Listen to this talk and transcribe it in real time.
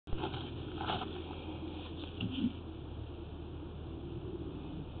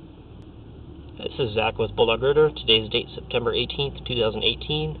This is Zach with Bulldog Rooter. Today's date, September 18th,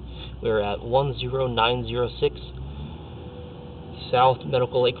 2018. We're at 10906 South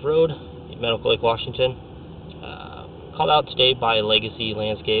Medical Lake Road, Medical Lake, Washington. Called out today by Legacy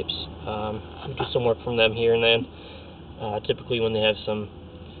Landscapes. We do some work from them here and then. Typically when they have some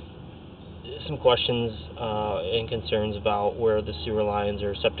questions and concerns about where the sewer lines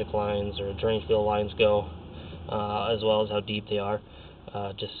or septic lines or drain field lines go, as well as how deep they are.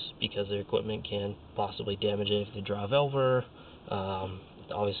 Just because their equipment can possibly damage it if they drive over.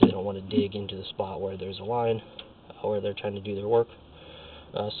 Obviously they don't want to dig into the spot where there's a line, where they're trying to do their work.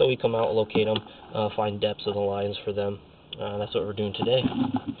 So we come out, locate them, find depths of the lines for them. That's what we're doing today.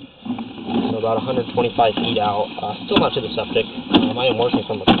 So about 125 feet out, still not to the septic. I am working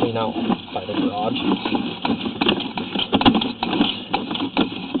from a clean out by the garage.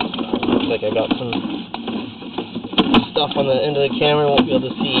 Looks like I got some stuff on the end of the camera, won't be able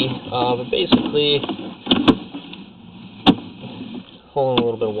to see, but basically holding a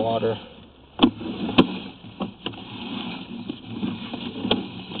little bit of water.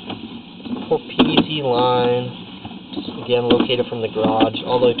 For PVC line, again located from the garage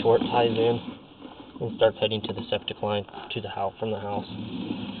all the way to where it ties in and starts heading to the septic line, to the house, from the house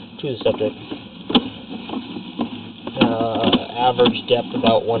to the septic. Average depth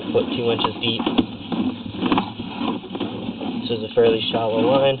about 1 foot 2 inches deep. This is a fairly shallow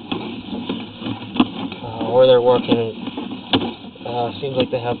line. Where they're working, seems like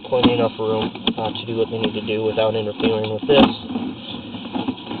they have plenty enough room to do what they need to do without interfering with this.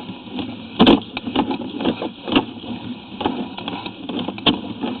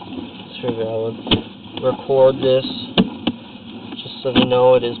 Let's figure out, let's record this just so we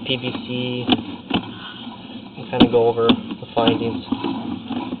know it is PVC and kind of go over the findings.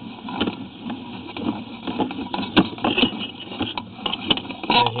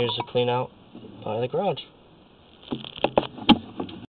 And here's a clean out by the garage.